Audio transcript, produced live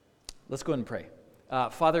Let's go ahead and pray.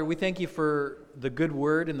 Father, we thank you for the good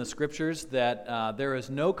word in the scriptures that there is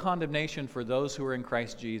no condemnation for those who are in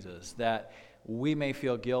Christ Jesus, that we may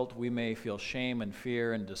feel guilt, we may feel shame and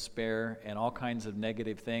fear and despair and all kinds of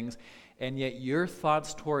negative things, and yet your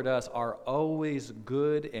thoughts toward us are always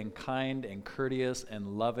good and kind and courteous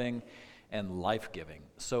and loving and life-giving.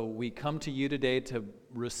 So we come to you today to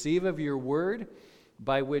receive of your word,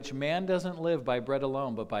 by which man doesn't live by bread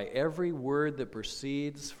alone, but by every word that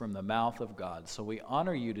proceeds from the mouth of God. So we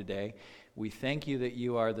honor you today. We thank you that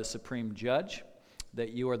you are the supreme judge, that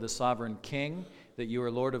you are the sovereign king, that you are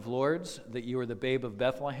Lord of lords, that you are the babe of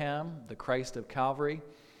Bethlehem, the Christ of Calvary,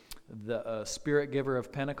 the spirit giver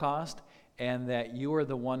of Pentecost, and that you are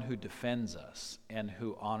the one who defends us and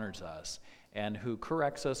who honors us and who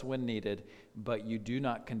corrects us when needed, but you do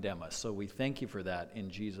not condemn us. So we thank you for that in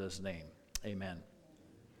Jesus' name. Amen.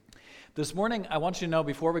 This morning, I want you to know,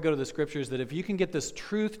 before we go to the scriptures, that if you can get this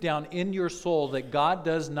truth down in your soul, that God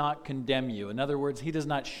does not condemn you. In other words, He does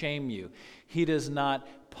not shame you. He does not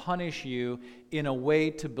punish you in a way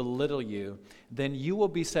to belittle you, then you will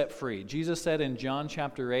be set free. Jesus said in John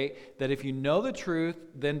chapter 8 that if you know the truth,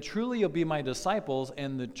 then truly you'll be my disciples,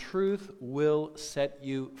 and the truth will set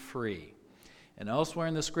you free. And elsewhere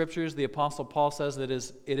in the scriptures, the Apostle Paul says that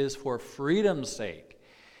it is for freedom's sake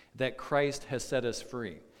that Christ has set us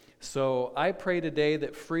free. So I pray today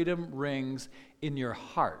that freedom rings in your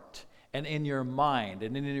heart and in your mind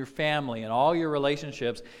and in your family and all your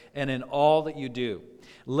relationships and in all that you do.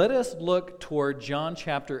 Let us look toward John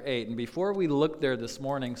chapter 8. And before we look there this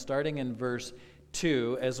morning, starting in verse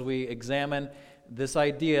 2, as we examine this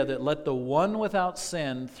idea that let the one without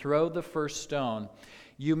sin throw the first stone,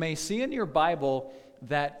 you may see in your Bible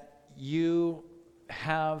that you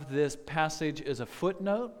have this passage as a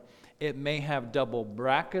footnote. It may have double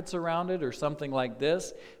brackets around it or something like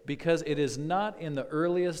this, because it is not in the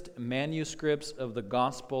earliest manuscripts of the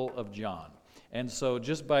Gospel of John. And so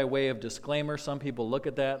just by way of disclaimer, some people look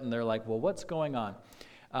at that and they're like, well, what's going on?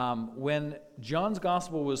 When John's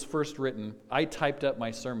Gospel was first written, I typed up my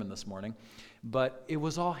sermon this morning, but it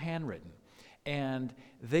was all handwritten. And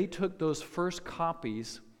they took those first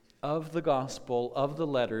copies of the gospel, of the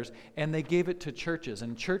letters, and they gave it to churches.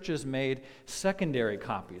 And churches made secondary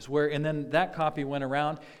copies, and then that copy went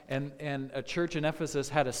around, and a church in Ephesus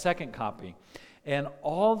had a second copy. And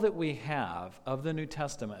all that we have of the New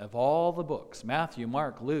Testament, of all the books, Matthew,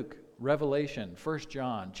 Mark, Luke, Revelation, 1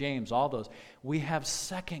 John, James, all those, we have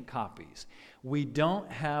second copies. We don't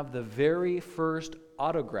have the very first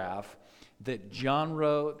autograph that John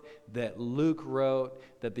wrote, that Luke wrote,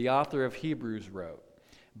 that the author of Hebrews wrote.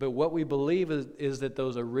 But what we believe is that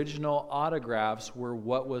those original autographs were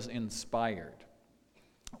what was inspired.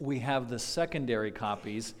 We have the secondary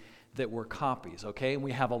copies that were copies, okay? And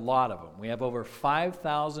we have a lot of them. We have over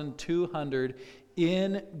 5,200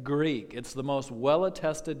 in Greek. It's the most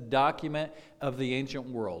well-attested document of the ancient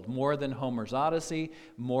world, more than Homer's Odyssey,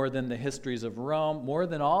 more than the histories of Rome, more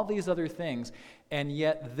than all these other things. And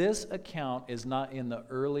yet this account is not in the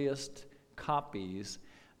earliest copies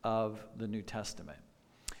of the New Testament.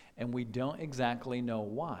 And we don't exactly know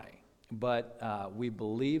why, but we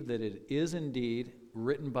believe that it is indeed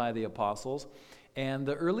written by the apostles. And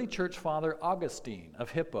the early church father Augustine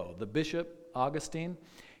of Hippo, the bishop Augustine,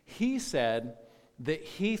 he said that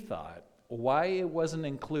he thought why it wasn't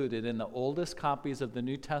included in the oldest copies of the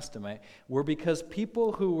New Testament were because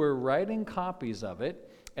people who were writing copies of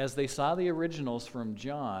it, as they saw the originals from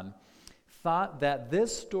John, thought that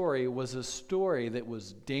this story was a story that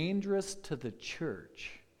was dangerous to the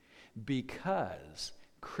church, because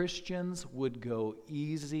Christians would go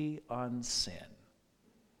easy on sin.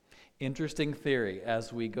 Interesting theory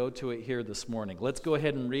as we go to it here this morning. Let's go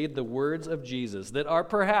ahead and read the words of Jesus that are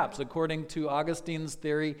perhaps, according to Augustine's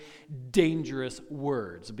theory, dangerous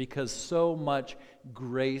words, because so much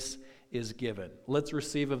grace is given. Let's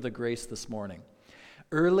receive of the grace this morning.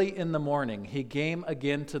 Early in the morning, he came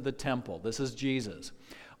again to the temple. This is Jesus.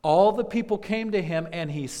 All the people came to him, and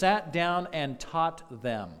he sat down and taught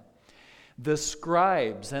them. The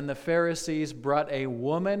scribes and the Pharisees brought a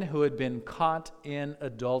woman who had been caught in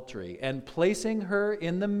adultery, and placing her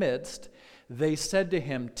in the midst, they said to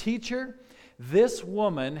him, "Teacher, this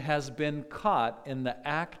woman has been caught in the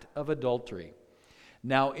act of adultery.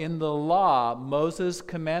 Now in the law, Moses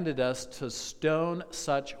commanded us to stone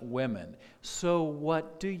such women. So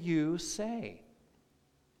what do you say?"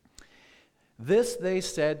 This they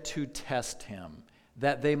said to test him,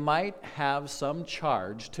 that they might have some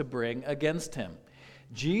charge to bring against him.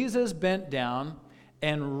 Jesus bent down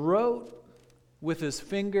and wrote with his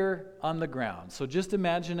finger on the ground. So just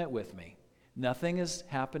imagine it with me. Nothing is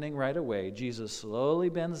happening right away. Jesus slowly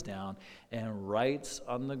bends down and writes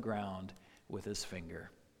on the ground with his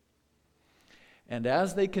finger. And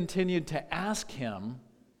as they continued to ask him,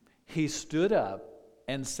 he stood up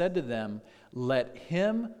and said to them, "Let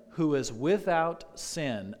him who is without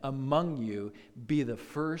sin among you be the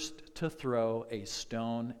first to throw a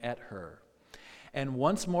stone at her." And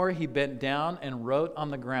once more he bent down and wrote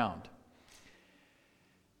on the ground.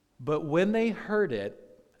 But when they heard it,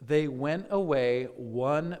 they went away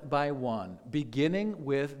one by one, beginning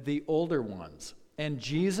with the older ones. And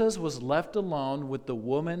Jesus was left alone with the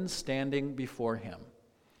woman standing before him.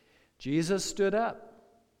 Jesus stood up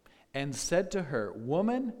and said to her,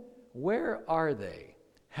 "Woman, where are they?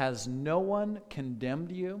 Has no one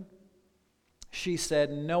condemned you?" She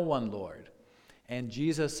said, "No one, Lord." And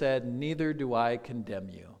Jesus said, "Neither do I condemn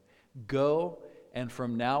you. Go, and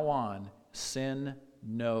from now on, sin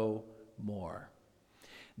no more."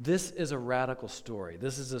 This is a radical story.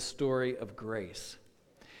 This is a story of grace.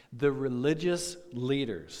 The religious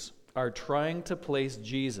leaders are trying to place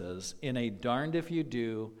Jesus in a darned if you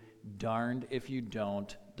do, darned if you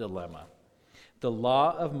don't dilemma. The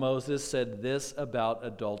law of Moses said this about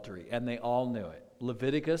adultery, and they all knew it.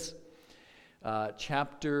 Leviticus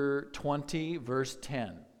chapter 20, verse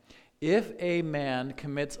 10. If a man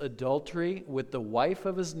commits adultery with the wife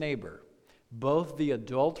of his neighbor, both the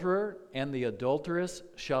adulterer and the adulteress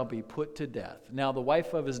shall be put to death. Now, the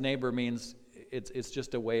wife of his neighbor means it's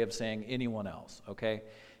just a way of saying anyone else, okay?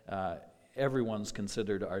 Everyone's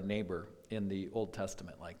considered our neighbor in the Old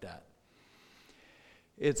Testament like that.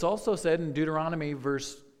 It's also said in Deuteronomy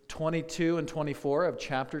verse 22 and 24 of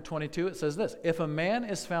chapter 22, it says this: "If a man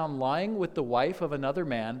is found lying with the wife of another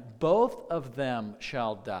man, both of them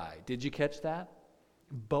shall die." Did you catch that?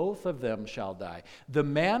 Both of them shall die. The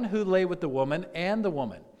man who lay with the woman and the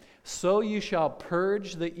woman. So you shall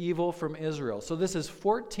purge the evil from Israel. So this is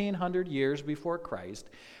 1,400 years before Christ,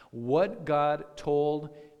 what God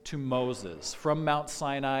told to Moses from Mount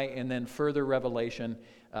Sinai and then further revelation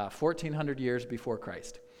 1,400 years before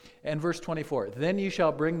Christ. And verse 24, "Then you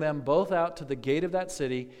shall bring them both out to the gate of that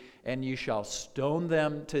city, and you shall stone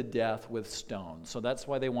them to death with stones." So that's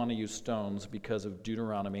why they want to use stones, because of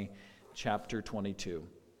Deuteronomy chapter 22.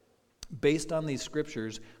 Based on these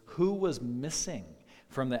scriptures, who was missing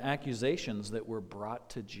from the accusations that were brought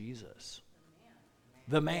to Jesus?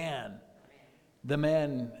 The man. The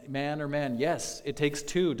man. Yes, it takes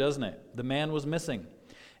two, doesn't it? The man was missing.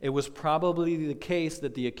 It was probably the case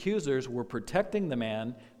that the accusers were protecting the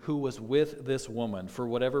man who was with this woman for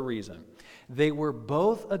whatever reason. They were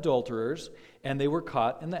both adulterers, and they were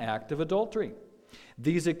caught in the act of adultery.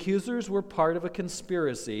 These accusers were part of a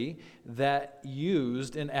conspiracy that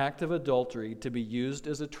used an act of adultery to be used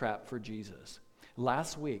as a trap for Jesus.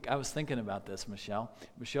 Last week, I was thinking about this, Michelle.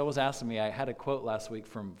 Michelle was asking me, I had a quote last week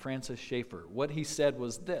from Francis Schaeffer. What he said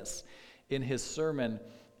was this in his sermon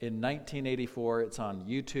in 1984. It's on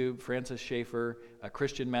YouTube, Francis Schaeffer, A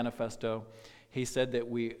Christian Manifesto. He said that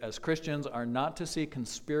we as Christians are not to see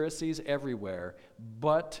conspiracies everywhere,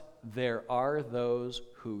 but there are those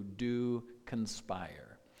who do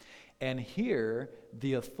conspire. And here,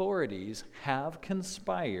 the authorities have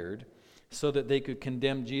conspired so that they could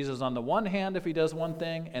condemn Jesus on the one hand if he does one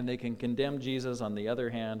thing, and they can condemn Jesus on the other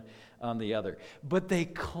hand on the other. But they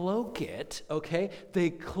cloak it, okay? They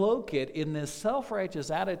cloak it in this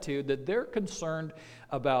self-righteous attitude that they're concerned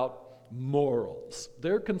about morals.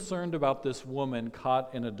 They're concerned about this woman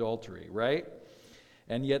caught in adultery, right?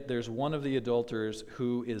 And yet there's one of the adulterers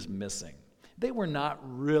who is missing. They were not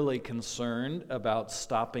really concerned about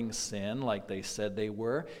stopping sin like they said they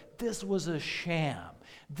were. This was a sham.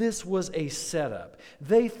 This was a setup.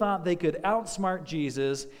 They thought they could outsmart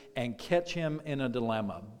Jesus and catch him in a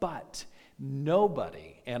dilemma. But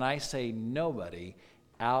nobody, and I say nobody,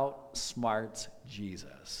 outsmarts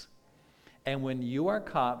Jesus. And when you are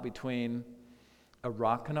caught between a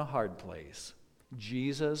rock and a hard place,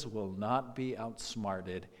 Jesus will not be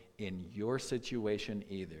outsmarted in your situation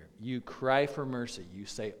either. You cry for mercy. You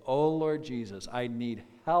say, "Oh Lord Jesus, I need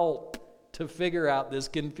help to figure out this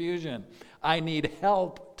confusion. I need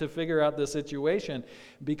help to figure out this situation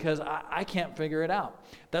because I can't figure it out."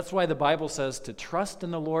 That's why the Bible says to trust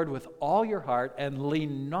in the Lord with all your heart and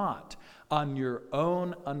lean not on your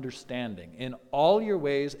own understanding. In all your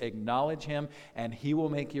ways acknowledge him, and he will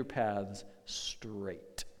make your paths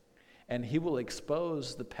straight. And he will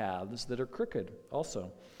expose the paths that are crooked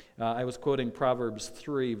also. I was quoting Proverbs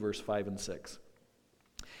 3, verse 5 and 6.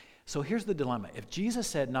 So here's the dilemma. If Jesus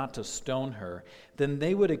said not to stone her, then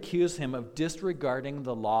they would accuse him of disregarding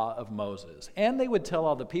the law of Moses. And they would tell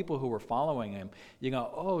all the people who were following him,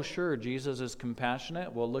 "Oh, sure, Jesus is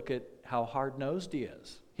compassionate. Well, look at how hard-nosed he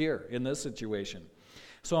is here in this situation.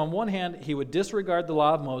 So on one hand, he would disregard the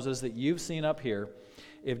law of Moses that you've seen up here.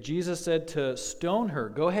 If Jesus said to stone her,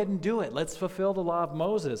 go ahead and do it. Let's fulfill the law of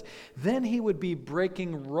Moses. Then he would be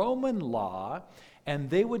breaking Roman law, and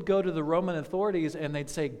they would go to the Roman authorities and they'd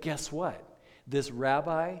say, guess what? This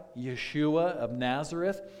rabbi, Yeshua of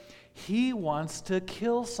Nazareth, he wants to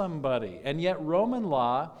kill somebody. And yet Roman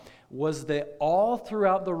law was that all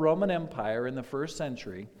throughout the Roman Empire in the first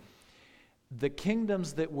century, the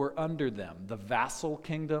kingdoms that were under them, the vassal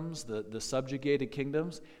kingdoms, the subjugated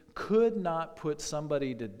kingdoms, could not put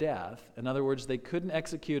somebody to death. In other words, they couldn't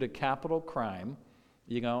execute a capital crime,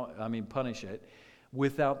 punish it,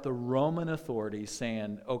 without the Roman authorities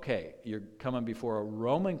saying, okay, you're coming before a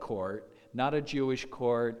Roman court, not a Jewish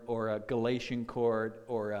court or a Galatian court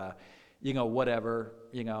or a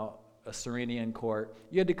Cyrenian court.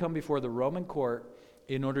 You had to come before the Roman court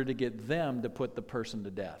in order to get them to put the person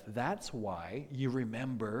to death. That's why you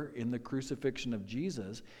remember in the crucifixion of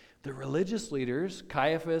Jesus, the religious leaders,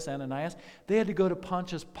 Caiaphas, Ananias, they had to go to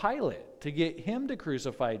Pontius Pilate to get him to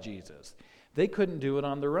crucify Jesus. They couldn't do it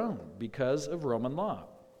on their own because of Roman law.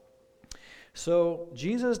 So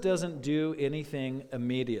Jesus doesn't do anything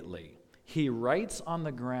immediately. He writes on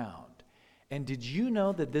the ground. And did you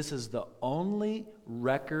know that this is the only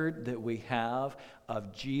record that we have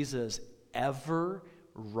of Jesus ever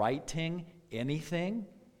writing anything?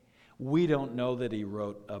 We don't know that he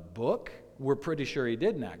wrote a book. We're pretty sure he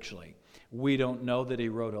didn't, actually. We don't know that he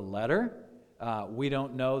wrote a letter. We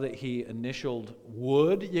don't know that he initialed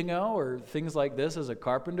wood, or things like this as a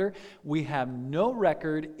carpenter. We have no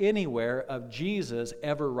record anywhere of Jesus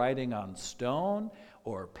ever writing on stone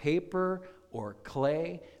or paper or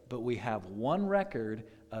clay, but we have one record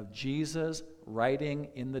of Jesus writing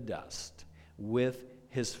in the dust with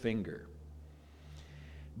his finger.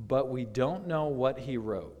 But we don't know what he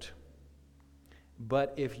wrote.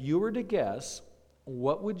 But if you were to guess,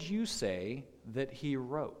 what would you say that he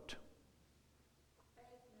wrote?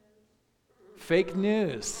 Fake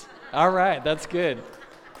news. All right, that's good.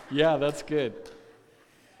 Yeah, that's good.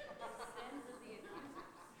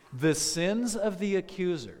 The sins of the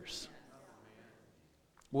accusers.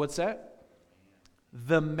 What's that?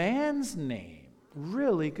 The man's name.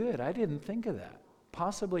 Really good. I didn't think of that.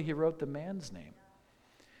 Possibly he wrote the man's name.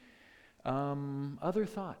 Other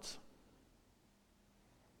thoughts?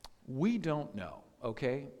 We don't know,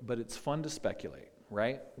 okay? But it's fun to speculate,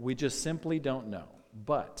 right? We just simply don't know.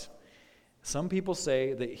 But some people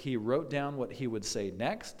say that he wrote down what he would say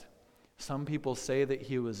next. Some people say that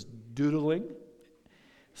he was doodling.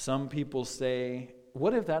 Some people say,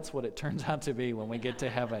 what if that's what it turns out to be when we get to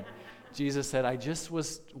heaven? Jesus said, I just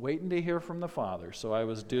was waiting to hear from the Father, so I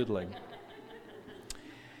was doodling.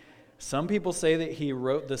 Some people say that he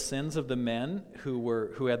wrote the sins of the men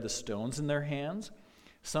who had the stones in their hands.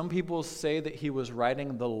 Some people say that he was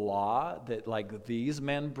writing the law that like these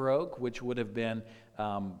men broke, which would have been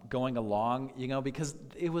going along, because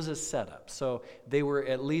it was a setup. So they were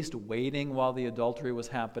at least waiting while the adultery was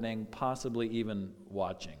happening, possibly even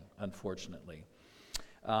watching, unfortunately.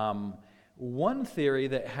 One theory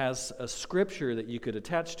that has a scripture that you could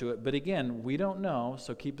attach to it, but again, we don't know,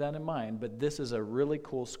 so keep that in mind, but this is a really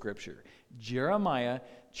cool scripture. Jeremiah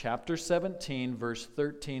chapter 17, verse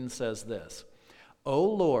 13 says this, O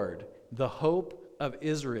Lord, the hope of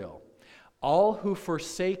Israel, all who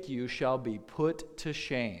forsake you shall be put to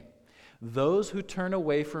shame. Those who turn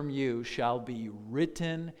away from you shall be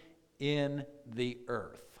written in the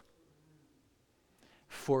earth.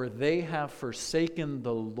 For they have forsaken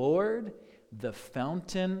the Lord, the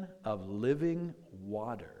fountain of living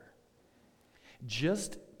water.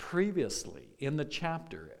 Just previously in the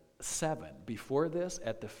chapter 7, before this,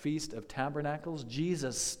 at the Feast of Tabernacles,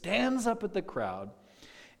 Jesus stands up at the crowd,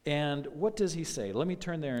 and what does he say? Let me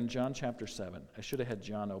turn there in John chapter 7. I should have had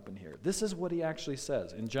John open here. This is what he actually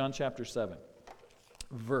says in John chapter 7.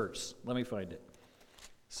 Verse, let me find it.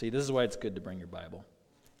 See, this is why it's good to bring your Bible.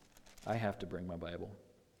 I have to bring my Bible.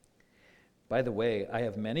 By the way, I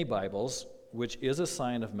have many Bibles, which is a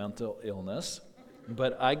sign of mental illness,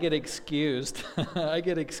 but I get excused. I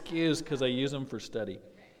get excused because I use them for study.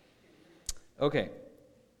 Okay,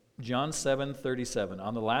 John 7:37.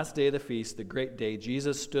 On the last day of the feast, the great day,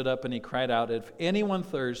 Jesus stood up and he cried out, if anyone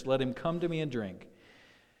thirsts, let him come to me and drink.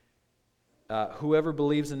 Whoever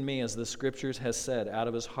believes in me, as the scriptures has said, out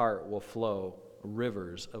of his heart will flow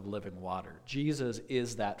rivers of living water. Jesus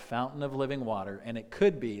is that fountain of living water, and it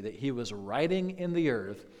could be that he was writing in the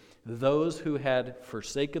earth those who had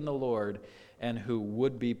forsaken the Lord and who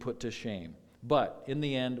would be put to shame. But in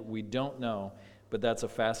the end, we don't know, but that's a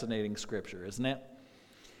fascinating scripture, isn't it?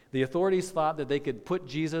 The authorities thought that they could put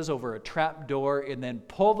Jesus over a trap door and then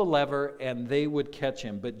pull the lever and they would catch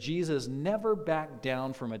him. But Jesus never backed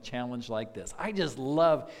down from a challenge like this.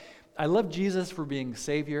 I love Jesus for being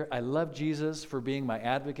Savior. I love Jesus for being my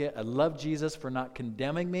advocate. I love Jesus for not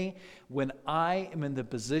condemning me when I am in the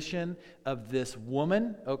position of this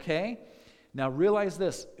woman, okay? Now realize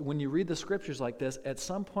this, when you read the scriptures like this, at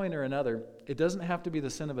some point or another, it doesn't have to be the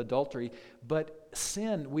sin of adultery, but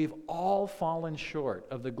sin, we've all fallen short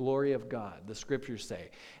of the glory of God, the scriptures say.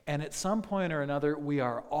 And at some point or another, we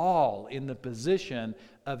are all in the position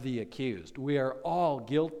of the accused. We are all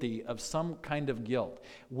guilty of some kind of guilt.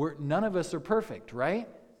 None of us are perfect, right?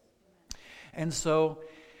 And so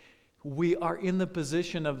we are in the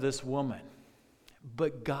position of this woman.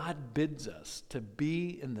 But God bids us to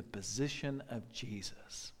be in the position of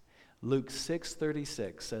Jesus. Luke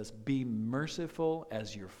 6:36 says, "Be merciful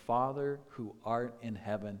as your Father who art in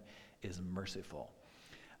heaven is merciful."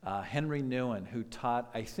 Henry Nouwen, who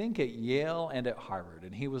taught, I think, at Yale and at Harvard,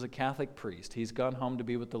 and he was a Catholic priest. He's gone home to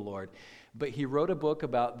be with the Lord. But he wrote a book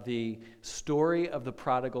about the story of the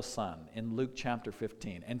prodigal son in Luke chapter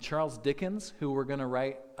 15. And Charles Dickens, who we're going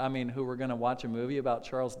to watch a movie about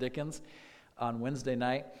Charles Dickens on Wednesday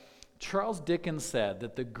night, Charles Dickens said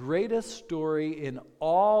that the greatest story in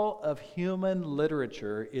all of human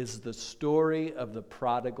literature is the story of the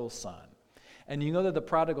prodigal son. And you know that the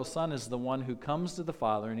prodigal son is the one who comes to the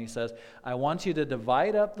father and he says, I want you to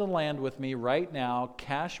divide up the land with me right now,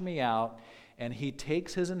 cash me out. And he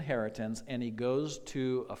takes his inheritance and he goes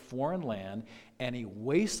to a foreign land and he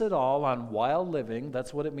wastes it all on wild living.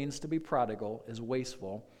 That's what it means to be prodigal, is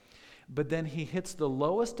wasteful. But then he hits the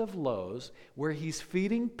lowest of lows where he's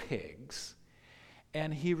feeding pigs,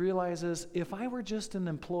 and he realizes, if I were just an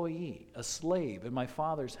employee, a slave in my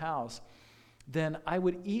father's house, then I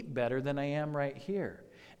would eat better than I am right here.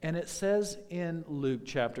 And it says in Luke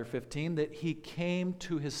chapter 15 that he came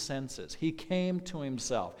to his senses. He came to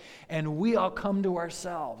himself. And we all come to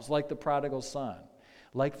ourselves like the prodigal son,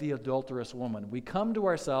 like the adulterous woman. We come to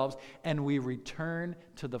ourselves and we return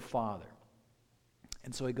to the Father.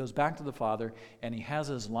 And so he goes back to the Father, and he has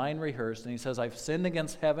his line rehearsed, and he says, I've sinned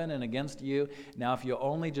against heaven and against you. Now if you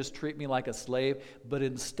only just treat me like a slave. But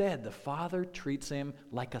instead, the Father treats him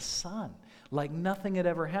like a son, like nothing had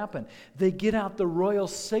ever happened. They get out the royal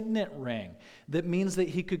signet ring that means that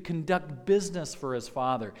he could conduct business for his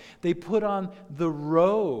father. They put on the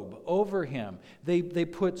robe over him. They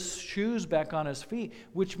put shoes back on his feet,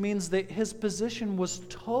 which means that his position was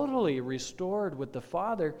totally restored with the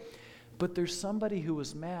Father. But there's somebody who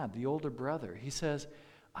was mad, the older brother. He says,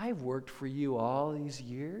 I've worked for you all these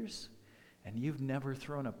years, and you've never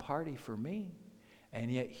thrown a party for me.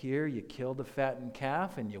 And yet here you killed a fattened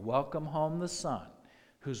calf, and you welcome home the son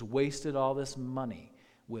who's wasted all this money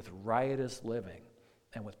with riotous living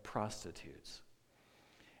and with prostitutes.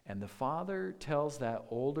 And the father tells that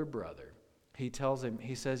older brother, he tells him,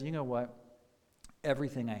 he says, you know what?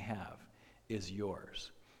 Everything I have is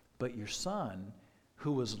yours. But your son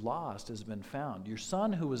who was lost has been found. Your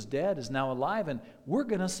son who was dead is now alive, and we're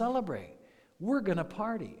going to celebrate. We're going to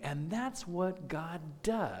party. And that's what God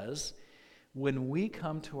does when we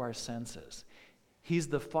come to our senses. He's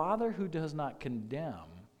the Father who does not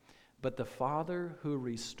condemn, but the Father who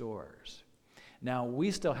restores. Now, we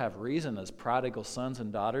still have reason as prodigal sons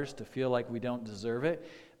and daughters to feel like we don't deserve it,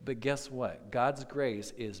 but guess what? God's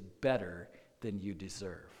grace is better than you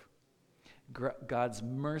deserve. God's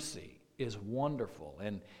mercy is wonderful,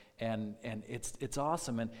 and it's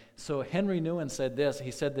awesome. And so Henry Nouwen said this.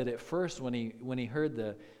 He said that at first when he heard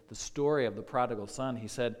the story of the prodigal son, he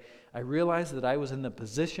said, I realized that I was in the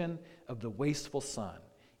position of the wasteful son,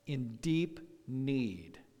 in deep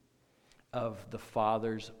need of the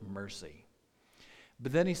Father's mercy.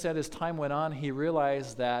 But then he said as time went on, he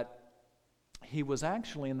realized that he was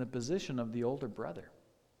actually in the position of the older brother,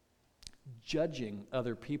 judging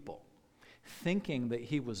other people, thinking that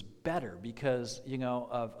he was better because,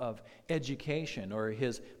 of education or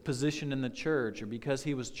his position in the church or because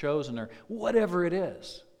he was chosen or whatever it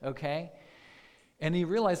is, okay? And he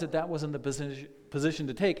realized that wasn't the position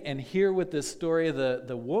to take. And here with this story of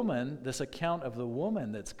the woman, this account of the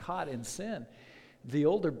woman that's caught in sin, the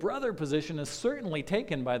older brother position is certainly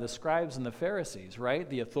taken by the scribes and the Pharisees, right?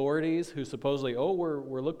 The authorities who supposedly,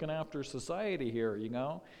 we're looking after society here,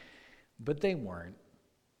 But they weren't.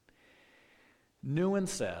 Nouwen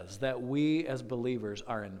says that we as believers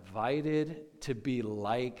are invited to be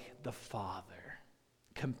like the Father,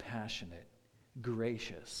 compassionate,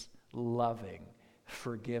 gracious, loving,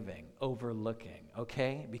 forgiving, overlooking,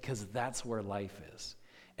 okay? Because that's where life is.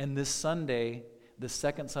 And this Sunday, the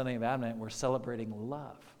second Sunday of Advent, we're celebrating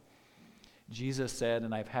love. Jesus said,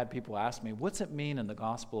 and I've had people ask me, what's it mean in the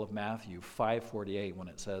Gospel of Matthew 5:48 when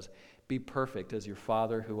it says, be perfect as your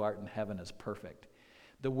Father who art in heaven is perfect?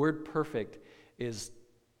 The word perfect is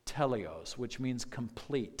teleos, which means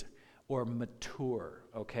complete or mature,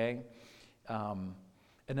 okay?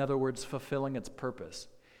 In other words, fulfilling its purpose.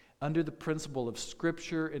 Under the principle of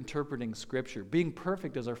Scripture, interpreting Scripture, being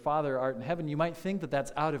perfect as our Father art in heaven, you might think that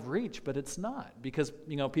that's out of reach, but it's not. Because,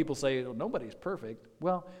 people say, oh, nobody's perfect.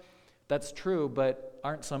 Well, that's true, but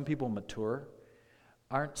aren't some people mature?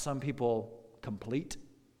 Aren't some people complete?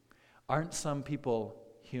 Aren't some people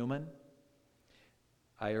human?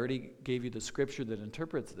 I already gave you the scripture that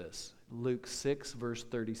interprets this. Luke 6, verse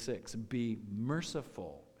 36. Be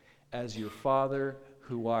merciful as your Father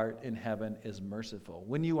who art in heaven is merciful.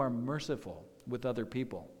 When you are merciful with other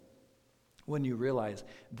people, when you realize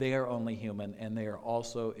they are only human and they are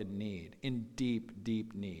also in deep,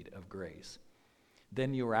 deep need of grace,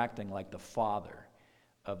 then you are acting like the father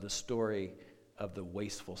of the story of the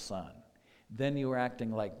wasteful son. Then you are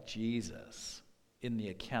acting like Jesus in the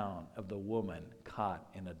account of the woman caught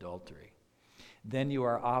in adultery. Then you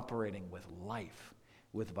are operating with life,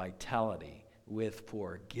 with vitality, with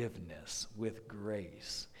forgiveness, with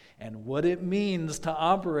grace. And what it means to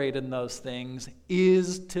operate in those things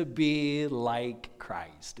is to be like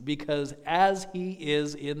Christ. Because as he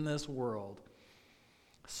is in this world,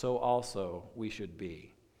 so also we should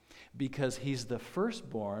be. Because he's the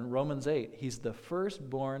firstborn, Romans 8, he's the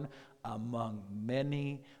firstborn among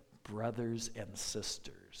many brothers and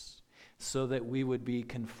sisters, so that we would be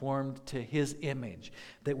conformed to his image,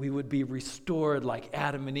 that we would be restored like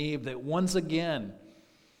Adam and Eve, that once again,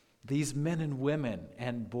 these men and women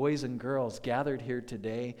and boys and girls gathered here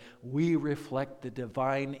today, we reflect the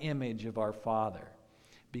divine image of our Father.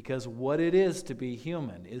 Because what it is to be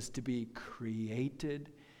human is to be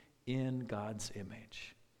created in God's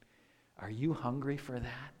image. Are you hungry for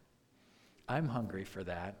that? I'm hungry for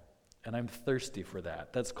that, and I'm thirsty for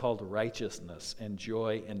that. That's called righteousness and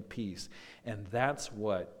joy and peace, and that's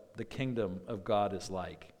what the kingdom of God is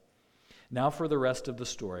like. Now for the rest of the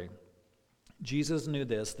story. Jesus knew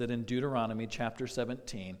this, that in Deuteronomy chapter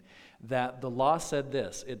 17, that the law said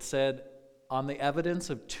this. It said, on the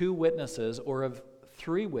evidence of 2 witnesses or of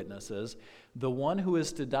 3 witnesses, the one who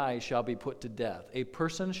is to die shall be put to death. A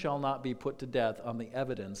person shall not be put to death on the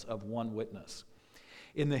evidence of 1 witness.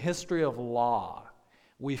 In the history of law,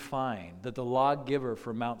 we find that the lawgiver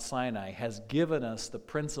from Mount Sinai has given us the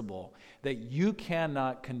principle that you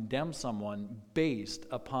cannot condemn someone based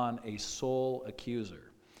upon a sole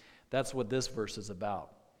accuser. That's what this verse is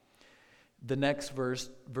about. The next verse,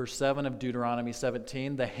 verse 7 of Deuteronomy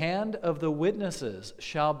 17, the hand of the witnesses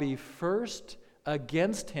shall be first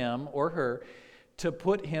against him or her to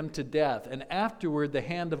put him to death, and afterward the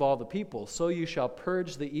hand of all the people. So you shall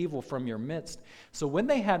purge the evil from your midst. So when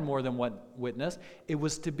they had more than one witness, it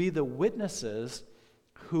was to be the witnesses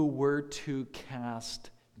who were to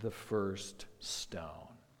cast the first stone.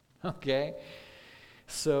 Okay?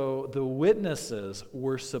 So the witnesses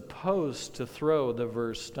were supposed to throw the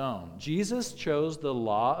first stone. Jesus chose the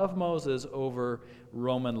law of Moses over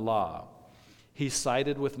Roman law. He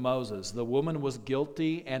sided with Moses. The woman was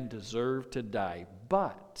guilty and deserved to die.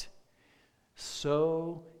 But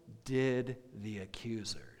so did the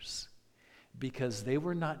accusers. Because they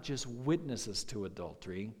were not just witnesses to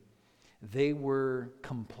adultery, they were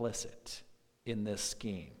complicit in this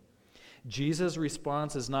scheme. Jesus'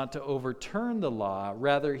 response is not to overturn the law.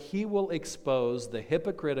 Rather, he will expose the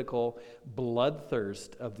hypocritical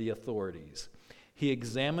bloodthirst of the authorities. He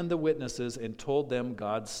examined the witnesses and told them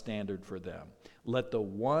God's standard for them. Let the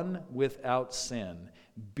one without sin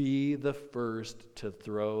be the first to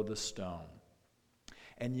throw the stone.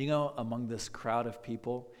 And among this crowd of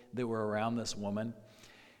people that were around this woman,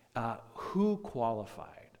 who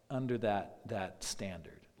qualified under that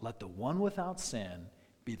standard? Let the one without sin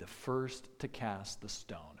be the first to cast the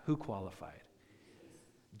stone. Who qualified?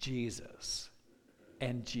 Jesus.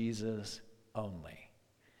 And Jesus only.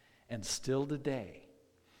 And still today,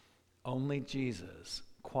 only Jesus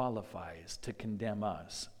qualifies to condemn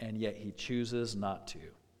us, and yet he chooses not to.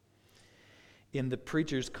 In the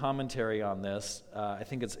preacher's commentary on this, I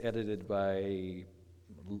think it's edited by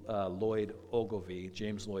Lloyd Ogilvie,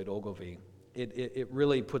 James Lloyd Ogilvie, it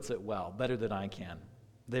really puts it well, better than I can.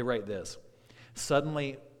 They write this: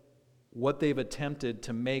 suddenly, what they've attempted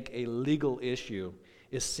to make a legal issue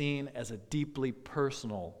is seen as a deeply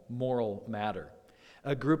personal, moral matter.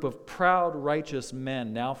 A group of proud, righteous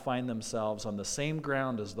men now find themselves on the same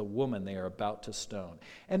ground as the woman they are about to stone.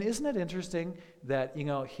 And isn't it interesting that,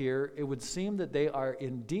 here it would seem that they are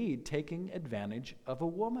indeed taking advantage of a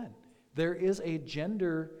woman. There is a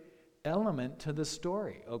gender element to the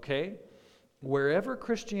story, okay? Wherever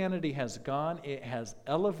Christianity has gone, it has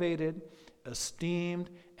elevated, esteemed,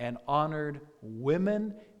 and honored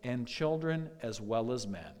women and children as well as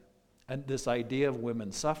men. And this idea of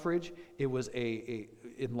women's suffrage, it was in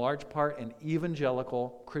large part an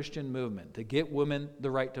evangelical Christian movement to get women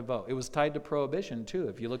the right to vote. It was tied to prohibition too,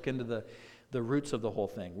 if you look into the roots of the whole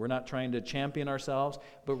thing. We're not trying to champion ourselves,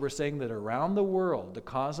 but we're saying that around the world, the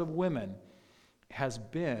cause of women has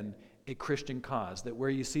been a Christian cause, that where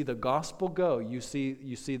you see the gospel go, you see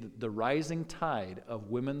the rising tide of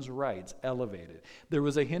women's rights elevated. There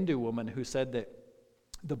was a Hindu woman who said that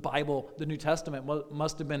the Bible, the New Testament,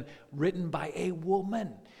 must have been written by a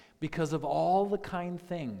woman because of all the kind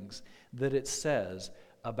things that it says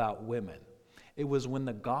about women. It was when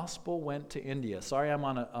the gospel went to India. Sorry, I'm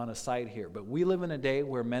on a side here, but we live in a day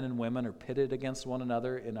where men and women are pitted against one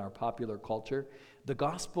another in our popular culture. The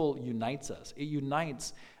gospel unites us. It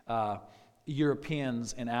unites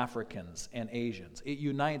Europeans and Africans and Asians. It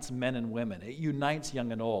unites men and women. It unites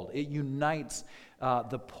young and old. It unites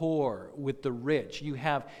the poor with the rich. You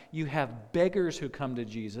have beggars who come to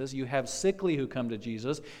Jesus. You have sickly who come to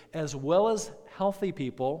Jesus, as well as healthy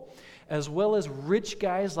people, as well as rich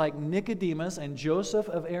guys like Nicodemus and Joseph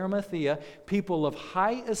of Arimathea, people of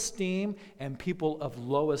high esteem and people of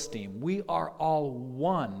low esteem. We are all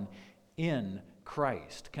one in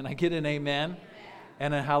Christ. Can I get an amen?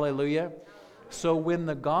 And a hallelujah? So when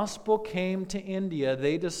the gospel came to India,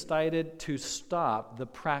 they decided to stop the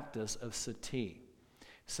practice of sati.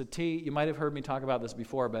 Sati, you might have heard me talk about this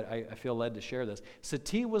before, but I feel led to share this.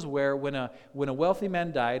 Sati was where when a wealthy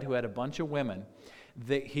man died who had a bunch of women,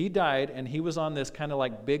 he died and he was on this kind of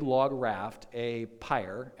like big log raft, a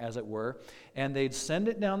pyre, as it were, and they'd send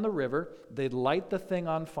it down the river. They'd light the thing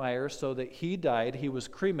on fire so that he died, he was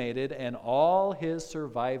cremated, and all his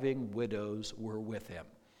surviving widows were with him.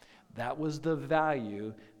 That was the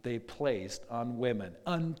value they placed on women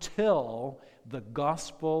until the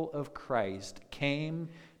gospel of Christ came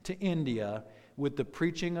to India with the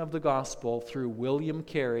preaching of the gospel through William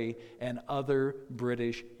Carey and other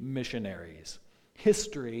British missionaries.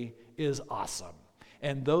 History is awesome,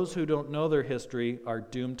 and those who don't know their history are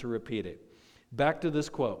doomed to repeat it. Back to this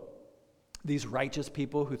quote. These righteous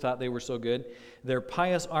people who thought they were so good, their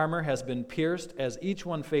pious armor has been pierced as each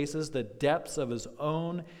one faces the depths of his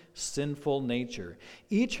own sinful nature.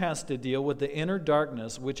 Each has to deal with the inner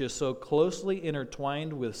darkness which is so closely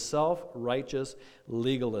intertwined with self-righteous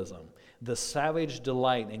legalism. The savage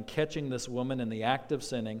delight in catching this woman in the act of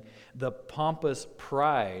sinning, the pompous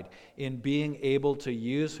pride in being able to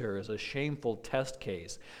use her as a shameful test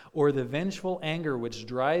case, or the vengeful anger which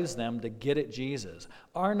drives them to get at Jesus.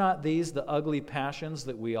 Are not these the ugly passions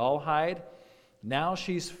that we all hide? Now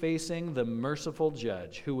she's facing the merciful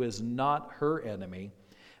judge, who is not her enemy,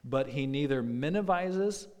 but he neither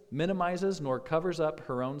minimizes nor covers up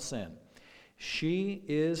her own sin. She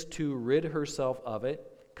is to rid herself of it,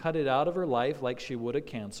 cut it out of her life like she would a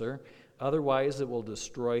cancer, otherwise it will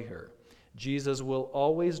destroy her. Jesus will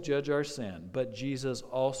always judge our sin, but Jesus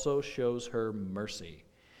also shows her mercy.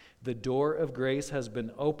 The door of grace has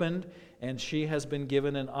been opened, and she has been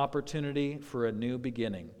given an opportunity for a new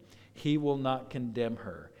beginning. He will not condemn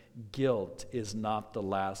her. Guilt is not the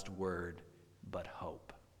last word, but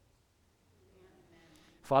hope.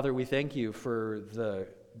 Father, we thank you for the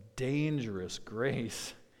dangerous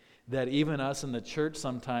grace that even us in the church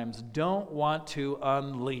sometimes don't want to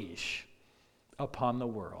unleash upon the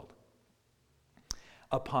world,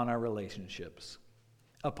 upon our relationships,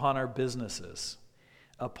 upon our businesses,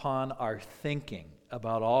 upon our thinking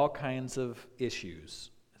about all kinds of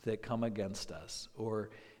issues that come against us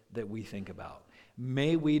or that we think about.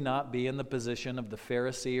 May we not be in the position of the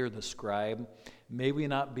Pharisee or the scribe. May we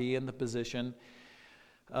not be in the position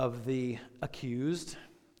of the accused.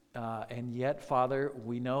 And yet, Father,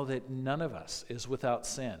 we know that none of us is without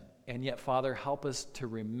sin. And yet, Father, help us to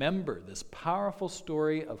remember this powerful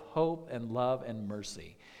story of hope and love and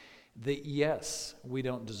mercy. That, yes, we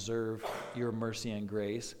don't deserve your mercy and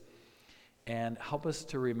grace. And help us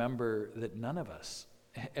to remember that none of us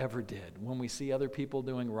ever did. When we see other people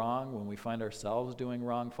doing wrong, when we find ourselves doing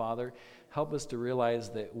wrong, Father, help us to realize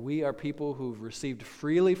that we are people who've received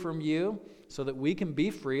freely from you so that we can be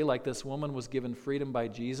free, like this woman was given freedom by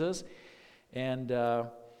Jesus. And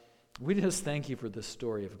we just thank you for this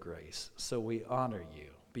story of grace. So we honor you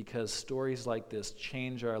because stories like this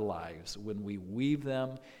change our lives when we weave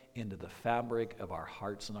them into the fabric of our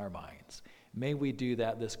hearts and our minds. May we do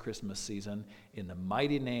that this Christmas season in the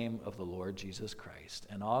mighty name of the Lord Jesus Christ.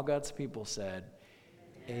 And all God's people said,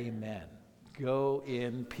 Amen. Go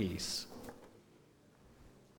in peace.